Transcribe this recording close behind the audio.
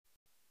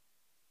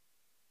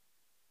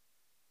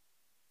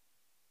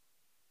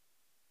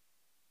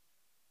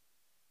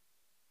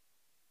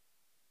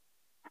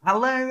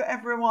Hello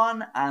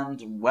everyone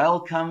and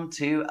welcome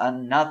to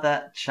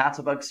another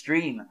Chatterbug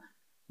stream.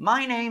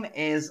 My name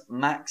is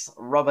Max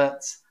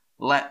Roberts.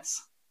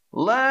 Let's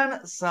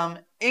learn some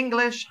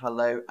English.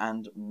 Hello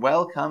and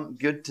welcome.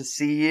 Good to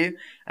see you.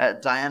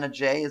 Diana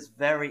J is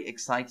very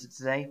excited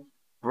today.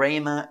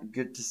 Bramer,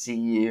 good to see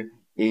you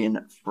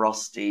in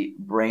Frosty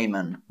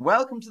Bremen.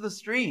 Welcome to the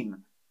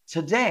stream.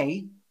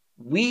 Today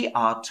we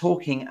are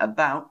talking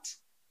about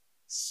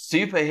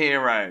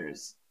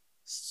superheroes.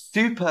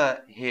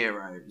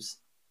 Superheroes.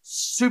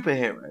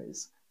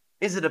 Superheroes.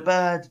 Is it a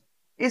bird?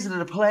 Is it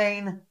a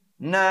plane?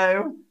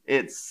 No,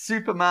 it's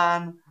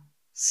Superman.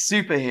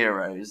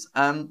 Superheroes.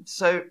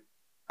 So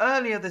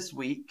earlier this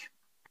week,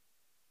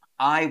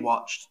 I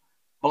watched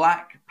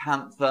Black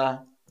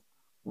Panther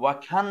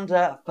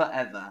Wakanda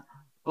Forever.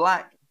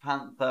 Black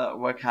Panther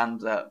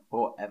Wakanda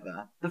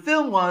Forever. The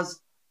film was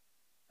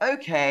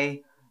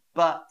okay,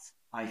 but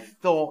I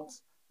thought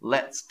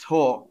let's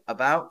talk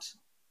about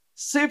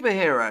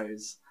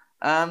superheroes.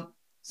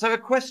 So a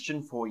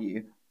question for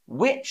you.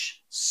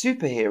 Which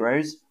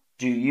superheroes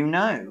do you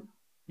know?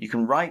 You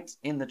can write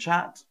in the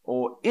chat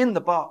or in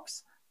the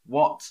box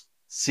what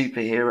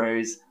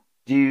superheroes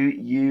do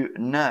you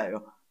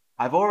know?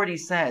 I've already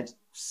said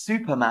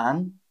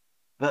Superman,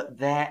 but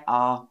there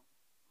are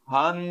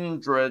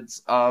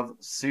hundreds of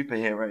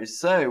superheroes.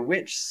 So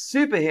which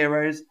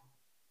superheroes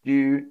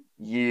do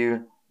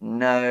you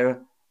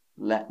know?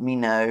 Let me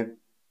know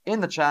in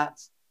the chat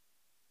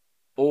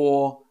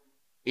or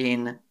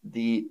in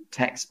the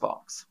text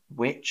box.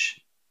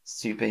 Which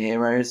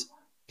superheroes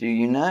do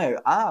you know?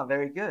 Ah,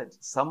 very good.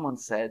 Someone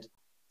said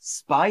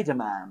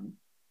Spider-Man.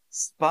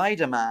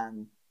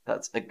 Spider-Man.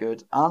 That's a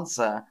good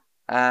answer.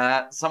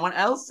 Someone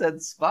else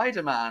said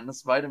Spider-Man.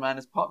 Spider-Man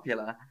is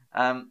popular.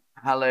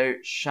 Hello,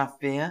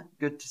 Shafir.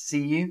 Good to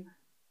see you.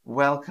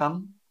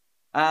 Welcome.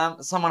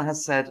 Someone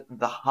has said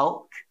the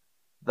Hulk.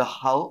 The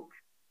Hulk.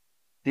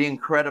 The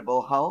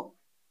Incredible Hulk.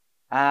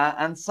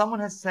 And someone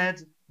has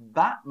said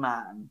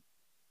Batman.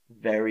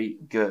 Very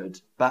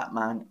good.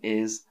 Batman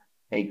is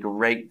a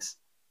great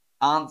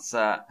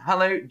answer.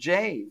 Hello,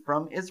 Jay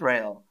from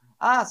Israel.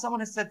 Ah, someone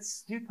has said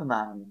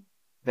Superman.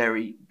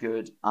 Very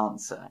good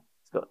answer.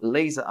 He's got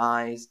laser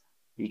eyes.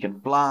 He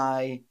can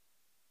fly.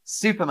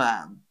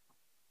 Superman.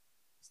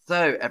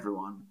 So,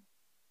 everyone,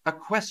 a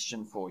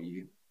question for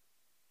you.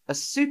 A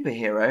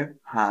superhero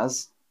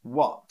has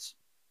what?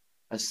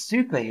 A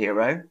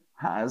superhero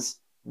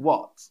has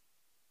what?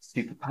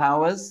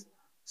 Superpowers,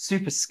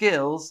 super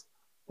skills,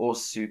 or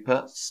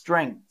super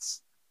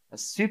strengths? A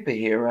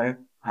superhero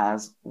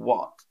has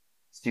what?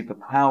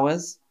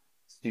 Superpowers,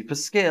 super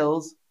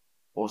skills,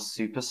 or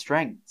super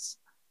strengths?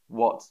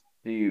 What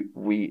do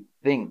we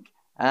think?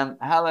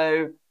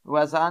 Hello,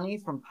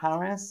 Wazani from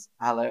Paris.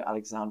 Hello,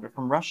 Alexandra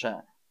from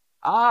Russia.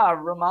 Ah,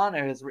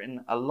 Romano has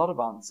written a lot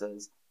of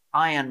answers.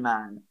 Iron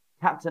Man,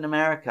 Captain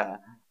America,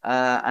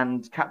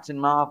 and Captain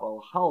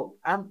Marvel, Hulk,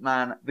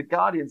 Ant-Man, the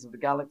Guardians of the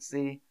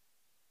Galaxy.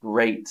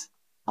 Great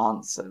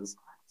answers.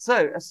 So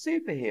a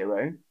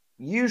superhero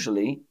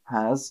usually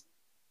has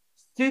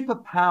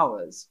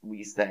superpowers,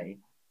 we say.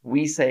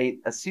 We say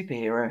a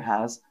superhero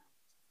has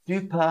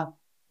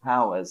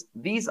superpowers.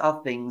 These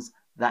are things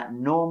that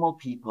normal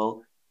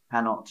people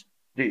cannot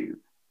do.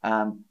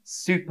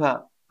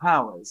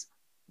 Superpowers.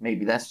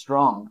 Maybe they're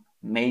strong.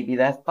 Maybe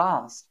they're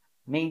fast.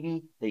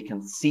 Maybe they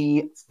can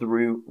see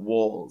through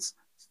walls.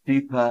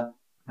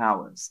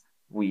 Superpowers,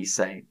 we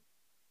say.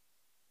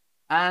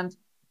 And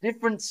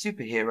different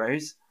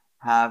superheroes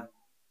have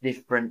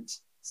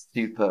different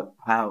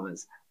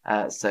superpowers.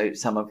 So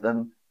some of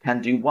them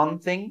can do one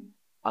thing,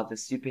 other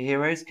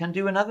superheroes can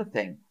do another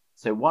thing.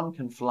 So one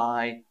can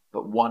fly,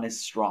 but one is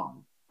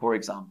strong, for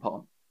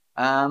example.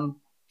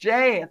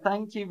 Jay,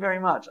 thank you very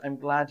much. I'm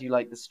glad you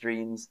like the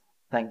streams.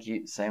 Thank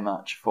you so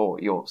much for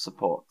your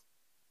support.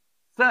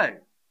 So,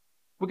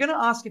 we're going to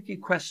ask a few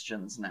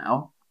questions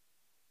now.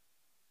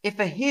 If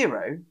a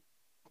hero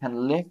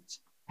can lift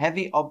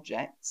heavy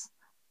objects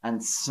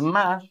and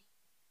smash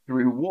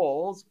through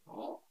walls,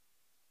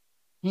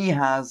 he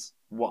has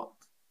what?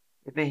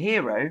 If a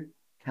hero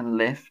can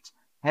lift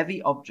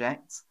heavy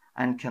objects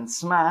and can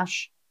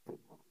smash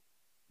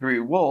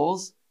through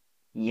walls,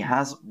 he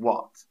has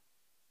what?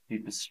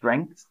 Super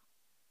strength,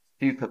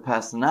 super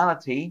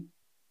personality,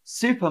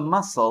 super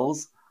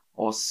muscles,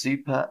 or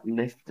super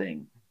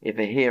lifting? If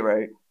a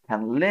hero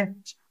can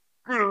lift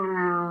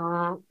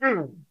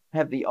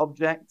heavy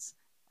objects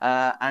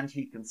and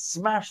he can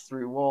smash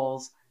through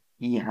walls,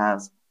 he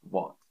has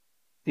what?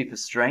 Super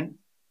strength,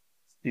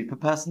 super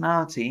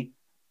personality,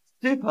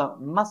 super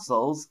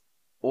muscles,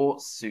 or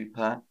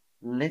super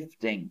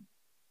lifting?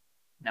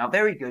 Now,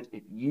 very good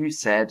if you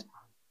said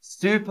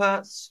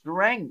super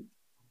strength.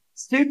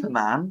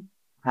 Superman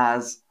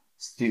has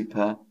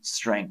super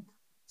strength.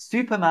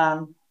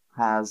 Superman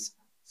has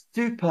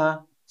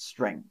super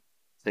strength.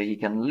 So he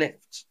can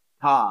lift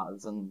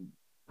cars and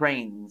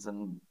trains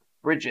and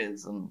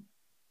bridges and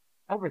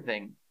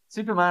everything.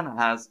 Superman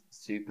has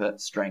super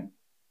strength.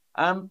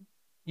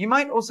 You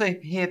might also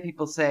hear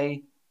people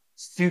say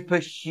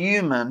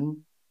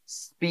superhuman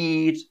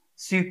speed,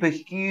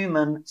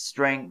 superhuman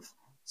strength,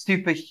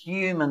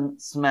 superhuman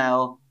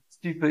smell,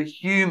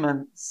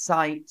 superhuman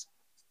sight,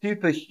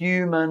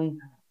 superhuman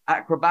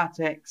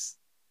acrobatics,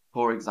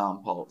 for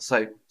example.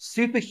 So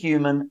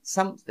superhuman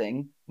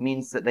something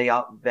means that they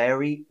are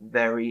very,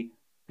 very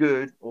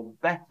good or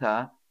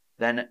better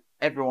than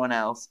everyone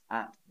else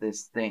at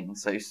this thing.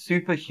 So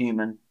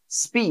superhuman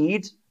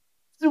speed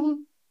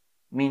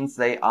means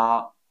they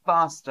are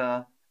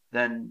faster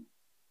than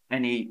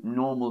any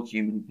normal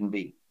human can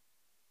be.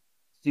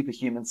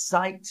 Superhuman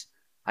sight,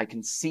 I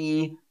can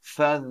see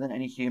further than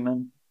any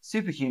human.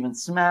 Superhuman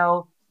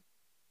smell,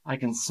 I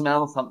can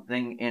smell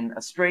something in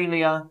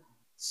Australia.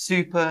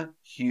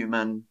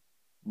 Superhuman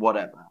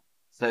whatever.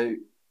 So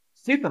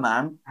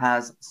Superman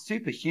has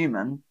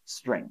superhuman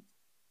strength.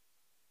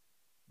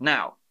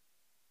 Now,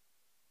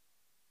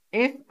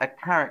 if a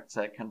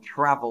character can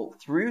travel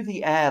through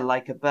the air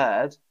like a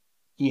bird,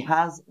 he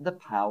has the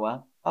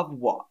power of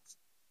what?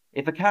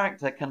 If a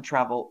character can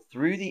travel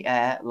through the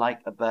air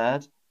like a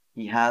bird,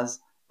 he has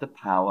the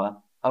power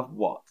of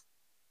what?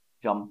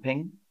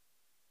 Jumping,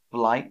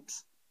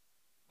 flight,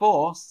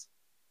 force,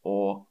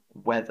 or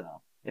weather.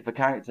 If a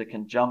character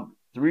can jump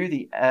through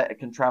the air,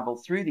 can travel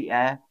through the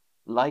air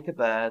like a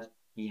bird,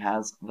 he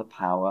has the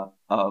power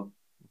of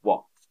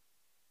what?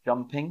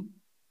 Jumping,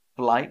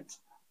 flight,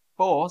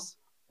 force,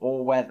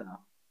 or weather.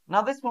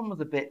 Now this one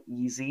was a bit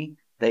easy.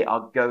 They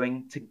are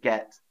going to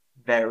get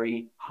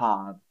very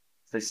hard.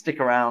 So stick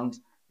around,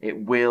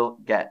 it will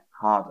get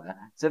harder.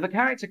 So if a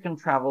character can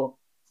travel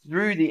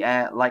through the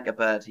air like a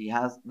bird, he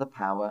has the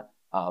power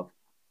of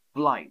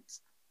flight.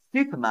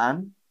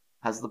 Superman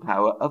has the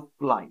power of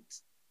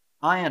flight.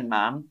 Iron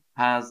Man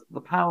has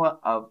the power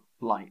of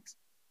flight.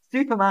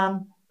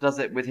 Superman does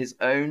it with his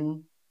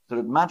own sort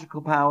of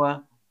magical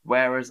power,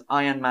 whereas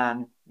Iron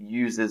Man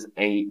uses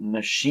a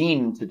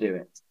machine to do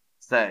it.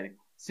 So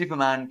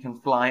Superman can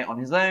fly on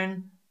his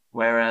own,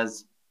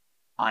 whereas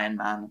Iron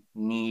Man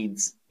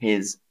needs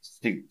his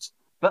suit.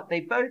 But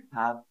they both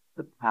have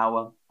the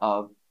power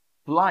of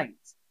flight.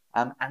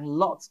 And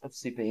lots of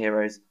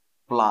superheroes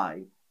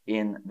fly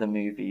in the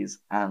movies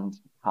and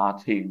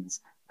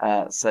cartoons.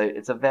 So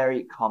it's a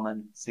very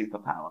common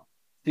superpower.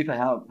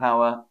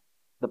 Superpower,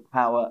 the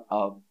power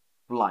of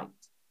flight.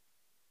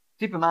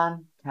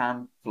 Superman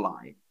can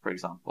fly, for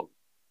example.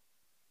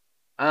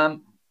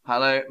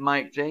 Hello,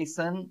 Mike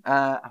Jason.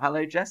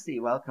 Hello, Jesse.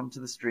 Welcome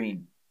to the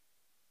stream.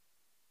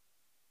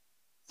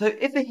 So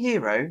if a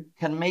hero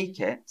can make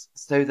it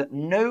so that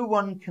no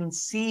one can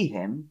see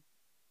him,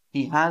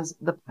 he has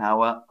the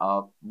power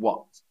of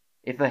what?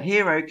 If a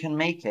hero can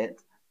make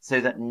it so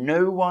that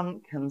no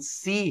one can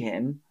see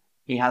him,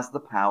 he has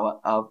the power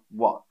of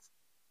what?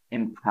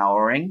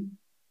 Empowering,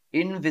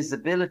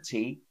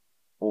 invisibility,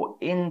 or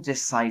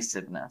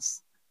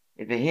indecisiveness.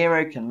 If a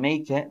hero can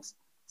make it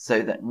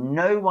so that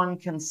no one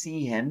can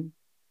see him,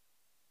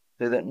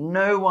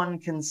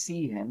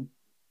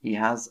 he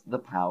has the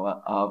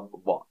power of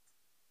what?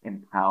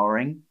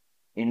 Empowering,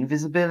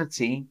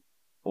 invisibility,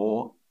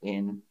 or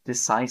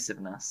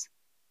indecisiveness.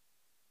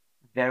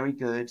 Very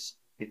good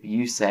if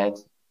you said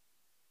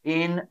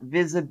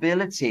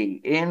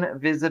invisibility.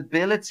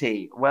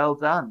 Invisibility. Well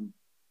done.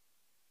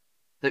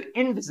 So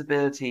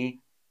invisibility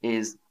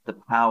is the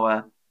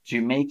power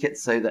to make it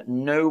so that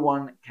no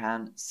one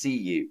can see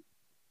you.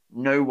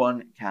 No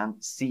one can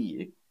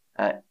see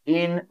you.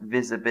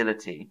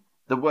 Invisibility.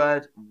 The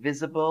word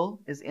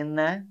visible is in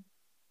there.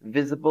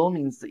 Visible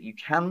means that you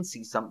can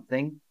see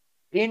something.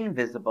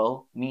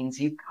 Invisible means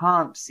you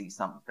can't see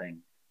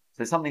something.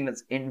 So something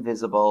that's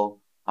invisible,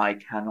 I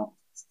cannot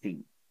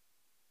see.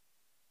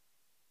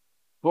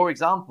 For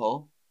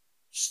example,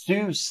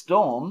 Sue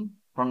Storm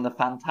from the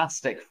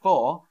Fantastic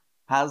Four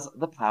has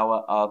the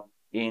power of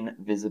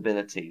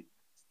invisibility.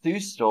 Sue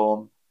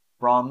Storm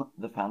from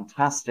the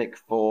Fantastic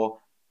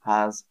Four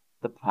has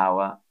the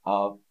power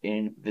of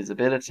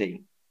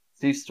invisibility.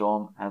 Sue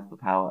Storm has the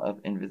power of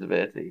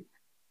invisibility.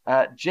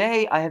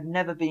 Jay, I have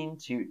never been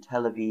to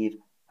Tel Aviv.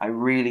 I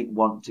really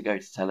want to go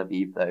to Tel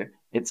Aviv, though.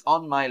 It's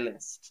on my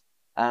list.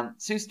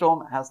 Sue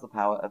Storm has the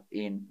power of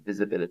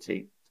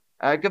invisibility.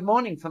 Good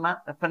morning,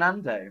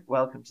 Fernando.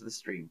 Welcome to the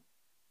stream.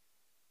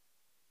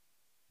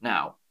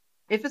 Now,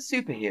 if a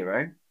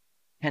superhero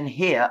can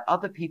hear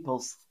other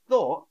people's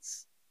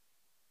thoughts,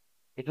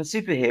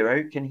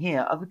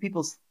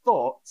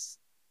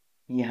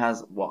 he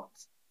has what?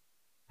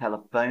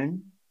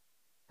 Telephone,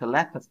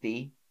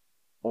 telepathy,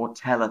 or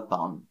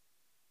telethon.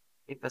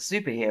 If a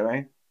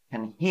superhero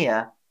can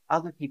hear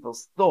other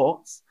people's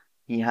thoughts,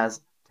 he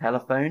has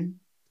telephone,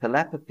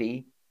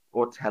 telepathy,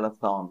 or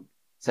telethon.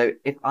 So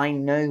if I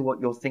know what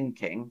you're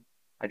thinking,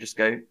 I just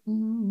go,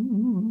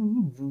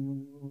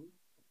 and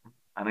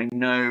I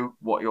know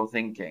what you're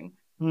thinking.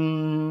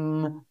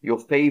 Your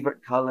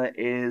favorite color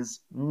is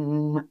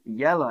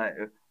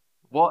yellow.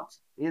 What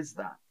is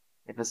that?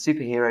 If a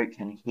superhero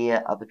can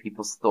hear other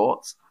people's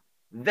thoughts,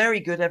 very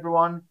good,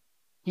 everyone.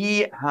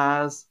 He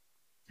has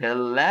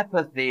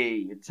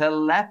telepathy.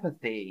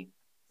 Telepathy.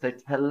 So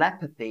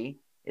telepathy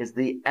is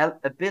the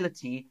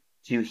ability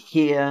to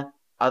hear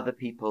other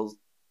people's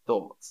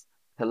thoughts.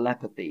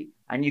 telepathy.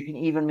 And you can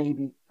even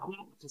maybe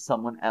talk to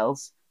someone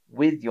else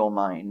with your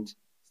mind.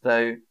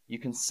 So you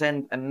can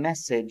send a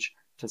message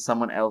to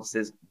someone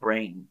else's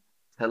brain.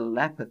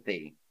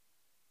 Telepathy.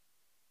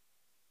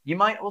 You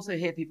might also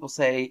hear people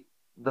say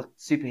the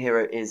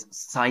superhero is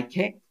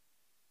psychic.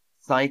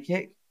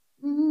 Psychic.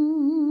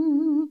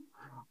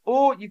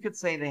 Or you could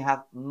say they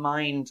have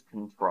mind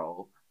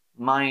control.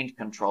 Mind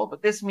control.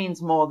 But this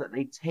means more that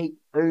they take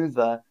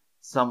over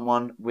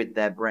someone with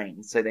their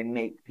brain. So they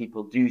make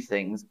people do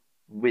things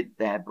with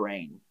their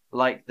brain.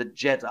 Like the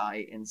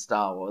Jedi in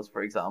Star Wars,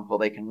 for example,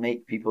 they can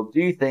make people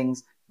do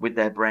things with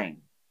their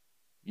brain.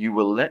 You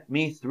will let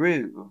me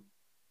through.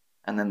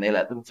 And then they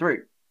let them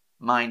through.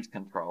 Mind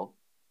control.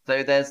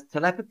 So there's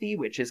telepathy,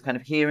 which is kind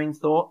of hearing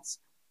thoughts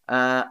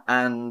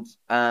and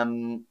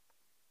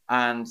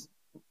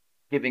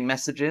giving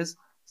messages.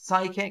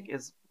 Psychic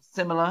is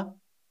similar.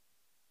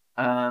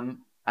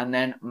 And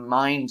then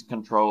mind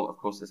control, of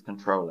course, is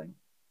controlling.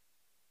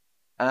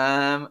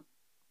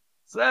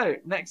 So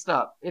next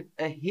up, if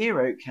a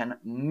hero can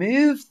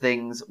move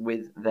things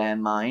with their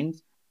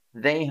mind,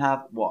 they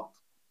have what?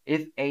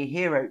 If a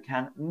hero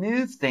can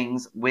move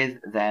things with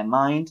their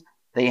mind,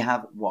 they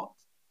have what?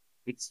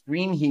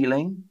 Extreme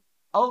healing,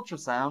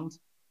 ultrasound,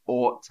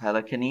 or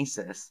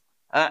telekinesis.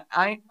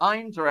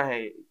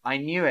 Andre, I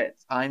knew it.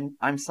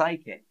 I'm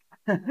psychic.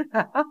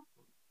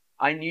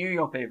 I knew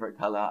your favorite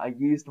color. I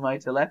used my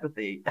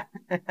telepathy.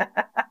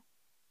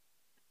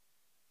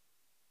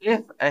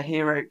 If a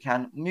hero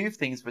can move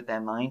things with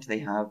their mind, they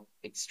have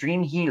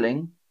extreme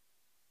healing,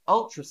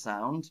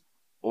 ultrasound,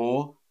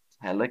 or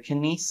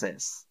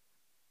telekinesis.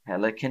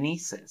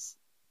 Telekinesis.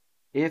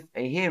 If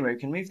a hero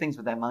can move things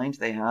with their mind,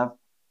 they have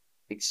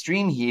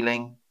extreme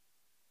healing,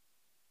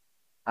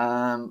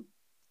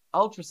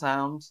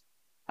 ultrasound,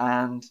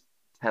 and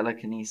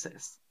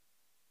telekinesis.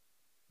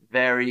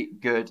 Very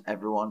good,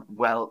 everyone.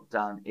 Well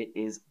done. It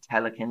is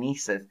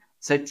telekinesis.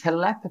 So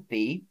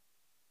telepathy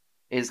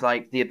is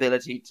like the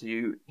ability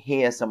to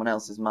hear someone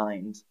else's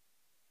mind.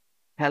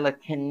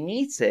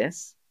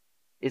 Telekinesis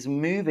is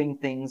moving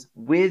things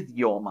with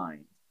your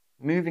mind,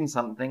 moving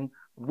something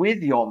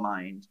with your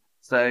mind.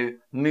 So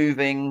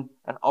moving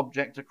an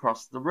object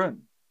across the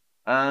room.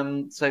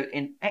 So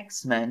in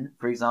X-Men,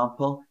 for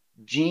example,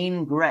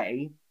 Jean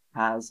Grey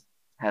has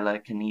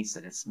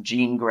telekinesis.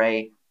 Jean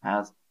Grey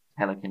has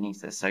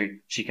telekinesis. So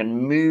she can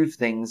move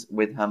things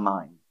with her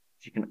mind.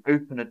 She can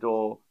open a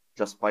door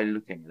just by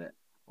looking at it.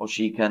 Or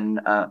she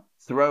can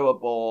throw a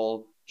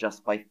ball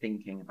just by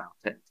thinking about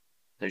it.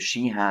 So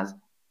she has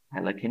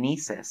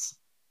telekinesis.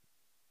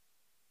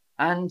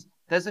 And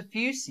there's a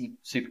few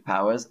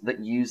superpowers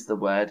that use the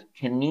word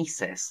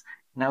kinesis.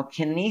 Now,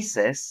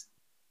 kinesis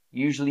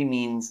usually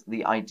means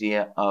the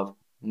idea of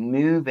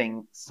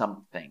moving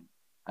something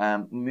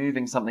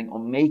or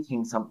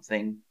making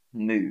something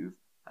move.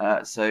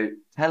 So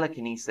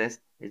telekinesis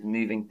is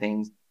moving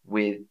things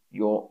with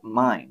your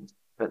mind.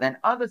 But then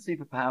other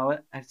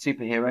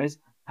superheroes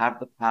have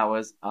the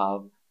powers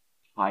of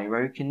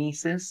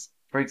pyrokinesis,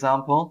 for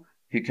example,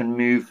 who can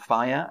move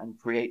fire and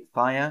create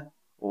fire,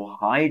 or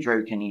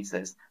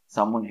hydrokinesis,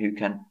 someone who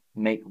can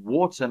make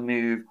water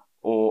move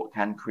or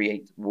can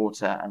create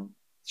water and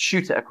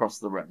shoot it across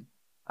the room.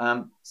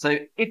 So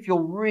if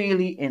you're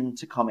really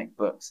into comic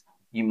books,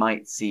 you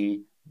might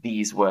see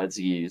these words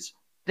used.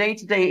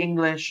 Day-to-day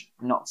English,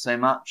 not so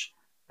much,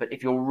 but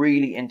if you're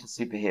really into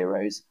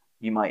superheroes,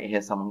 you might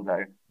hear someone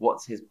go,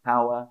 what's his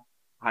power?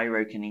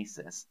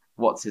 Pyrokinesis.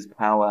 What's his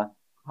power?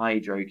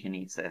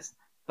 Hydrokinesis.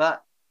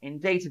 But in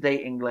day-to-day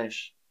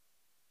English,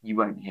 you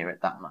won't hear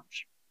it that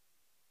much.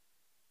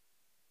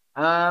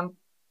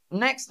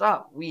 Next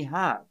up, we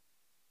have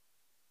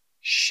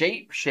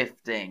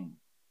shape-shifting.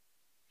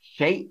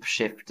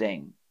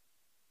 Shape-shifting.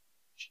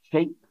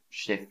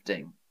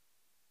 Shape-shifting.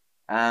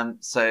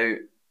 So,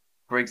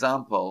 for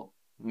example,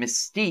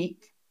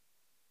 Mystique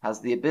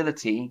has the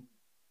ability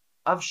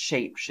of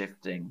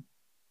shape-shifting.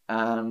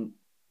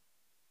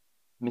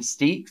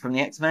 Mystique from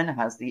the X-Men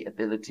has the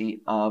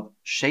ability of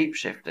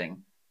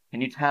shape-shifting.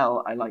 Can you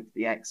tell I like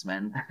the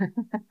X-Men?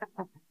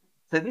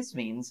 So this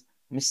means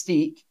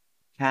Mystique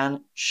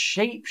can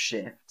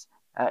shapeshift.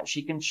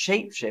 She can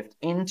shapeshift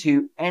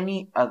into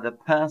any other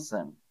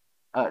person.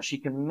 She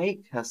can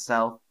make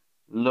herself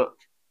look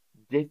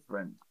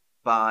different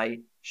by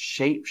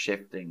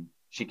shapeshifting.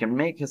 She can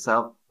make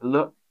herself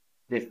look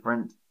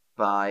different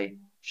by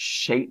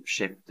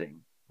shapeshifting.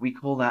 We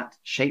call that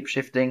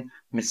shapeshifting.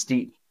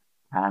 Mystique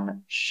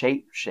can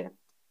shapeshift.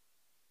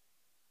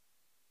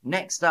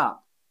 Next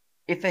up,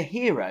 if a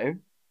hero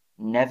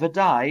never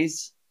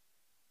dies,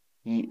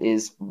 he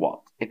is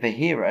what? If a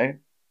hero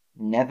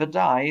never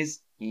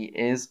dies, he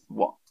is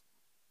what?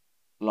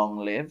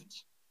 Long-lived,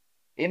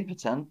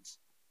 impotent,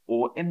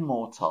 or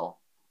immortal.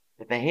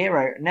 If a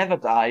hero never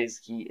dies,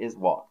 he is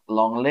what?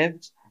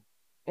 Long-lived,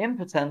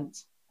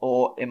 impotent,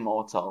 or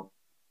immortal.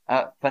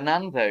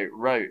 Fernando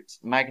wrote,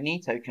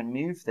 Magneto can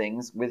move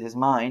things with his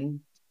mind,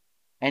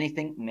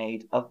 anything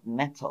made of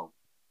metal.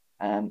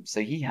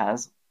 So he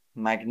has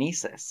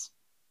magnesis.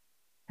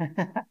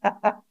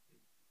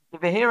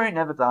 If a hero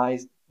never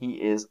dies,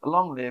 he is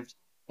long-lived,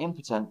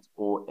 impotent,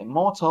 or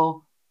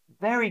immortal.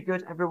 Very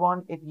good,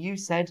 everyone. If you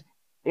said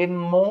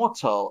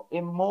immortal,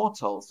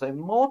 immortal. So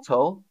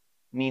mortal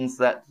means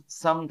that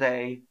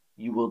someday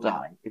you will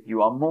die. If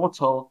you are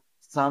mortal,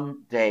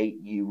 someday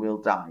you will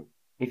die.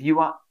 If you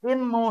are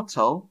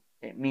immortal,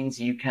 it means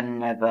you can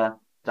never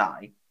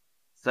die.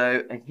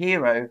 So a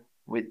hero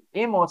with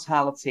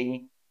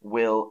immortality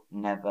will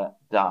never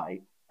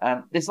die.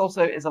 This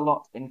also is a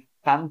lot in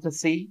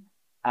fantasy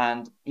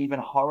and even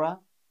horror.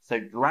 So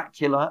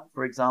Dracula,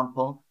 for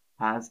example,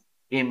 has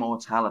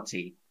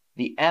immortality.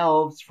 The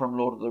elves from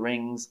Lord of the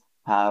Rings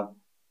have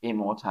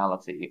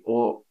immortality.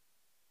 Or,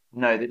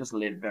 no, they just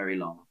live very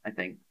long, I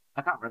think.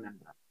 I can't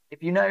remember.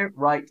 If you know,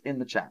 write in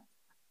the chat.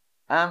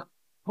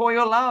 For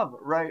Your Love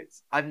wrote,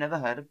 I've never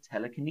heard of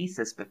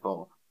telekinesis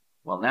before.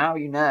 Well, now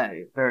you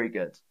know. Very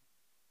good.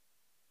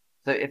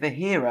 So if a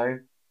hero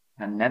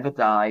can never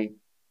die,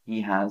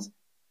 he has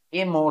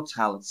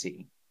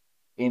immortality.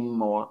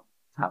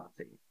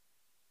 Immortality.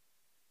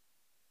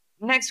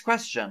 Next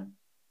question.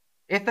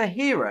 If a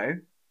hero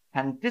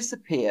can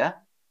disappear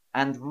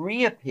and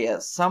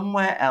reappear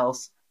somewhere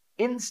else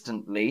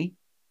instantly,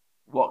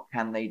 what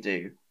can they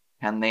do?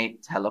 Can they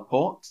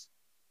teleport,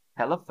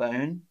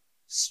 telephone,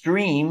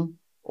 stream,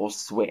 or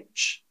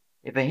switch?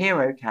 If a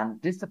hero can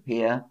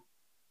disappear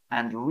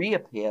and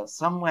reappear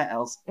somewhere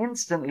else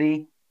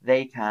instantly,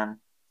 they can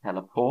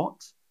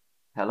teleport,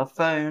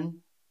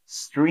 telephone,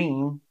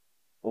 stream,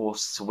 or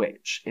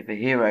switch. If a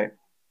hero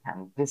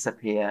can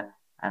disappear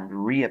and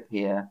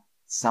reappear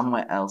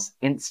somewhere else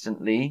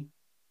instantly,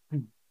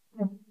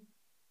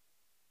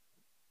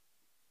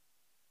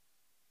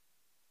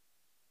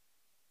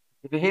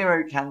 if a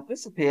hero can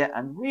disappear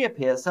and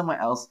reappear somewhere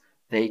else,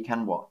 they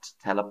can what?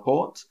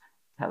 Teleport,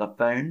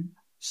 telephone,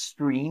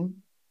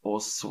 stream,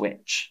 or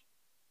switch.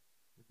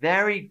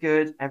 Very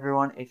good,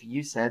 everyone. If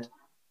you said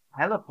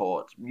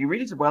teleport, you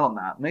really did well on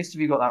that. Most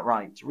of you got that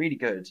right. Really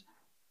good.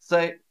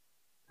 So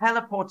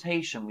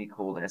teleportation, we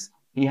call this.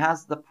 He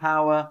has the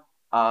power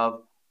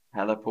of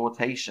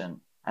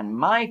teleportation. And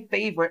my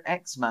favorite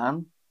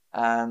X-Man,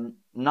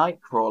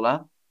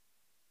 Nightcrawler,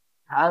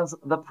 has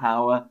the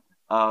power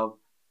of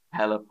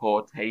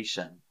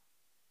teleportation.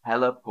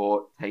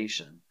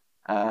 Teleportation.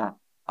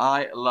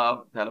 I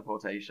love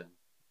teleportation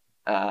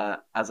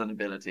as an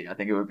ability. I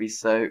think it would be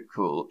so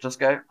cool. Just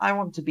go, I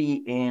want to be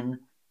in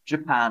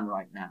Japan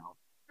right now.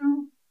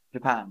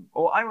 Japan.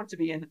 Or I want to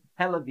be in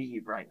Tel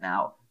Aviv right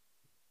now.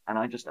 And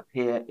I just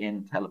appear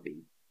in Tel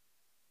Aviv.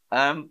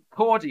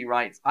 Cordy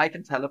writes, I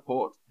can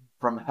teleport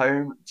from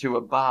home to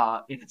a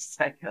bar in a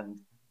second.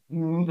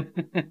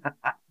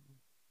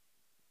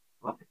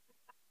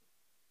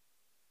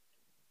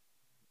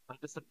 I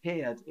just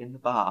appeared in the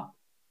bar.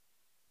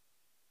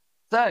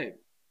 So,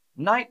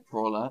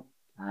 Nightcrawler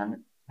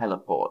can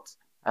teleport.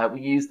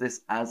 We use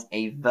this as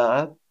a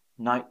verb.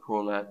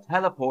 Nightcrawler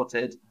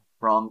teleported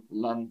from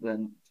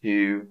London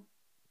to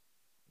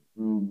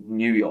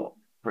New York,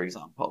 for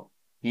example.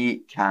 He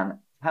can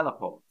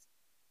teleport.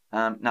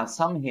 Now,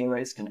 some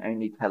heroes can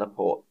only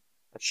teleport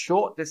a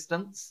short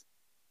distance,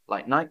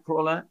 like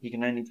Nightcrawler. He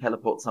can only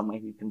teleport somewhere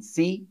he can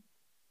see,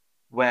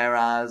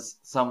 whereas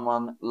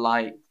someone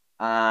like,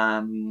 I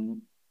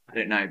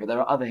don't know, but there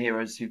are other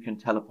heroes who can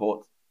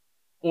teleport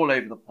all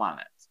over the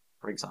planet,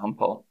 for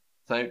example.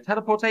 So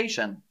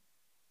teleportation,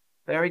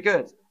 very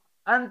good.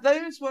 And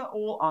those were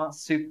all our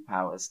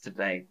superpowers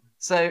today.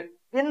 So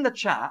in the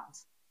chat,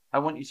 I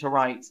want you to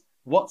write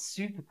what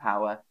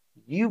superpower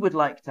you would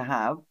like to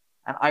have,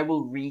 and I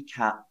will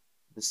recap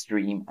the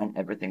stream and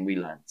everything we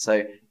learned.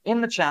 So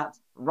in the chat,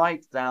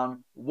 write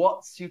down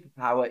what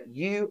superpower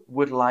you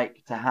would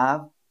like to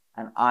have,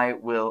 and I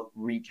will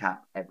recap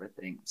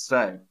everything.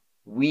 So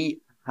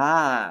we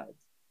had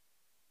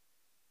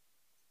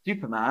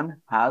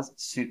Superman has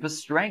super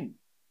strength.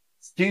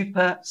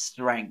 Super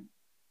strength.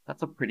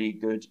 That's a pretty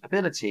good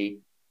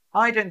ability.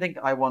 I don't think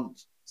I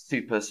want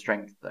super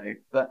strength though,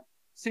 but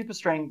super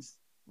strength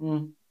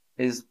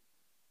is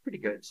pretty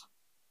good.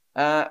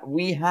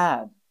 We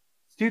had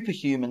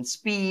superhuman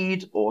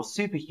speed, or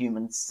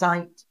superhuman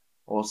sight,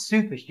 or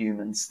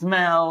superhuman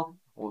smell,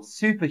 or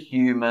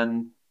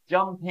superhuman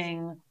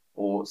jumping,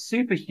 or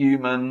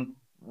superhuman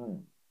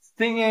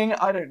singing.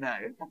 I don't know.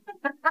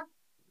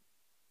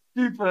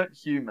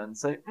 Superhuman.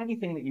 So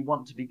anything that you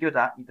want to be good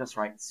at, you just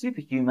write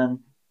superhuman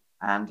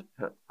and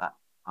put that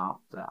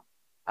after.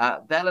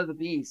 Bella the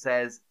Bee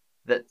says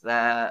that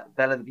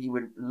Bella the Bee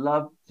would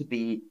love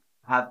to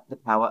have the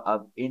power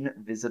of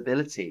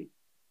invisibility.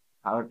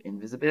 Power of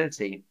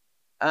invisibility.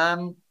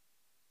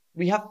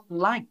 We have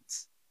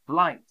flight.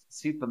 Flight.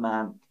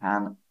 Superman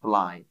can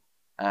fly.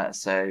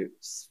 So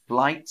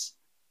flight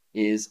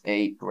is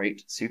a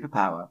great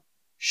superpower.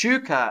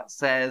 Shuka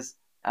says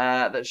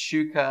that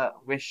Shuka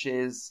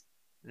wishes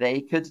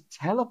they could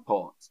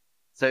teleport.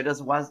 So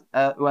does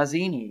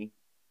Wazini.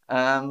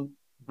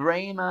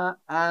 Brahma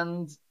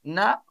and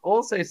Nat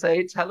also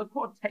say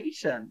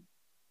teleportation.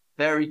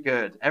 Very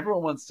good.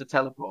 Everyone wants to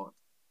teleport.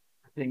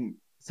 I think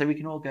so we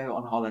can all go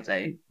on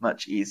holiday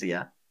much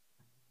easier.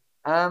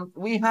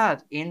 We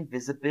had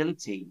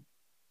invisibility.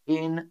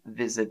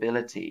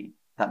 invisibility.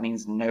 That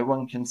means no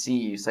one can see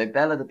you. So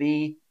Bella the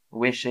bee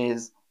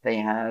wishes they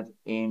had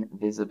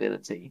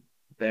invisibility.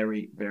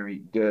 Very, very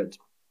good.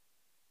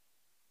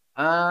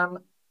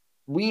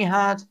 We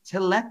had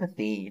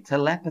telepathy.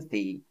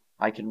 Telepathy.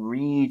 I can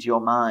read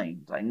your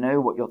mind. I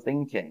know what you're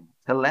thinking.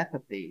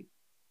 Telepathy.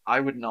 I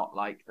would not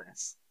like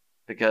this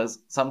because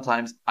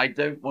sometimes I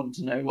don't want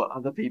to know what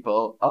other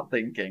people are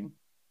thinking.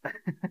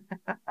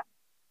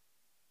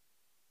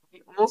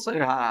 We also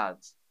had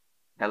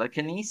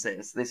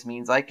telekinesis. This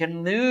means I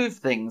can move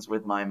things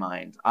with my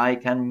mind. I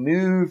can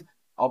move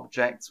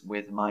objects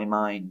with my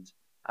mind.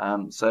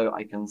 So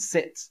I can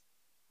sit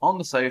on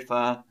the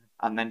sofa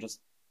and then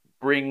just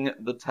bring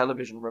the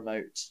television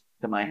remote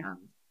to my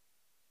hand.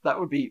 That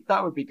would be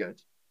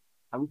good.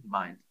 I wouldn't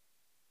mind.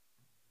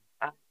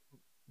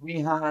 We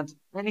had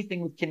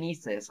anything with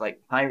kinesis,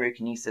 like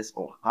pyrokinesis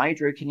or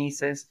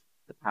hydrokinesis,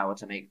 the power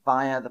to make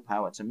fire, the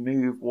power to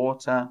move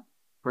water,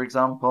 for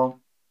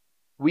example.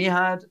 We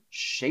had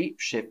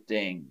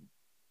shape-shifting.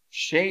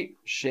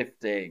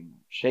 Shape-shifting.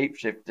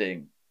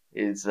 Shape-shifting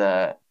is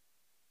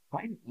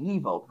quite an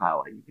evil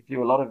power. You could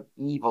do a lot of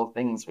evil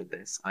things with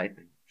this, I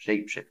think.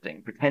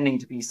 Shape-shifting, pretending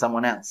to be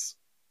someone else.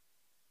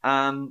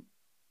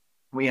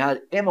 We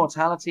had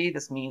immortality.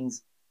 This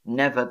means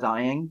never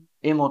dying.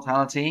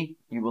 Immortality,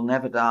 you will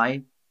never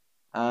die.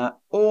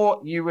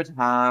 Or you would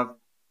have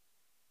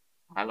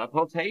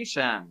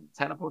teleportation.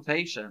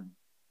 Teleportation.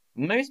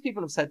 Most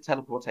people have said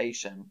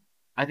teleportation.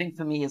 I think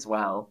for me as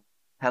well,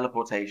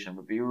 teleportation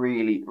would be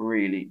really,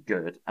 really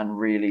good and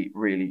really,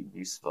 really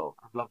useful.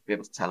 I'd love to be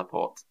able to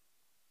teleport.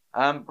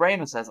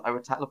 Bremen says, I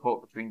would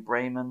teleport between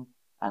Bremen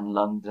and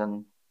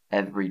London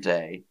every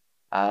day.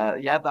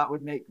 Yeah, that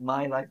would make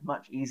my life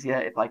much easier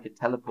if I could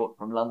teleport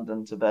from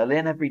London to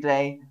Berlin every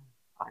day.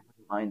 I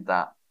wouldn't mind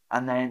that.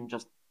 And then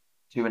just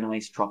to a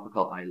nice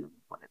tropical island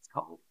when it's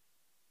cold.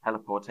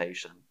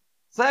 Teleportation.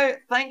 So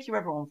thank you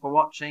everyone for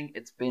watching.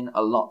 It's been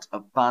a lot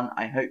of fun.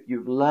 I hope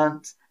you've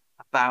learnt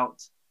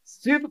about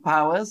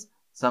superpowers,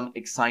 some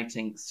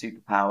exciting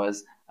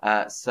superpowers.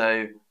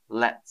 So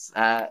let's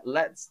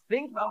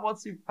think about what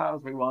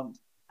superpowers we want.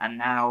 And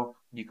now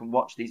you can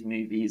watch these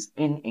movies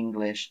in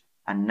English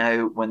and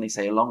know when they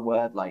say a long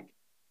word like,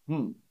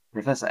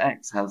 Professor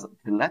X has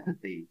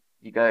telepathy.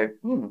 You go,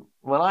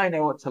 well, I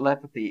know what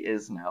telepathy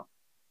is now.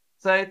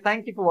 So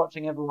thank you for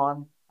watching,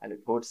 everyone. I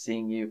look forward to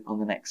seeing you on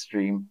the next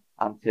stream.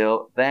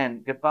 Until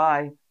then,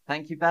 goodbye.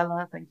 Thank you,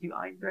 Bella. Thank you,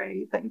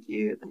 Andre. Thank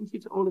you. Thank you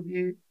to all of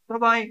you.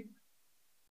 Bye-bye.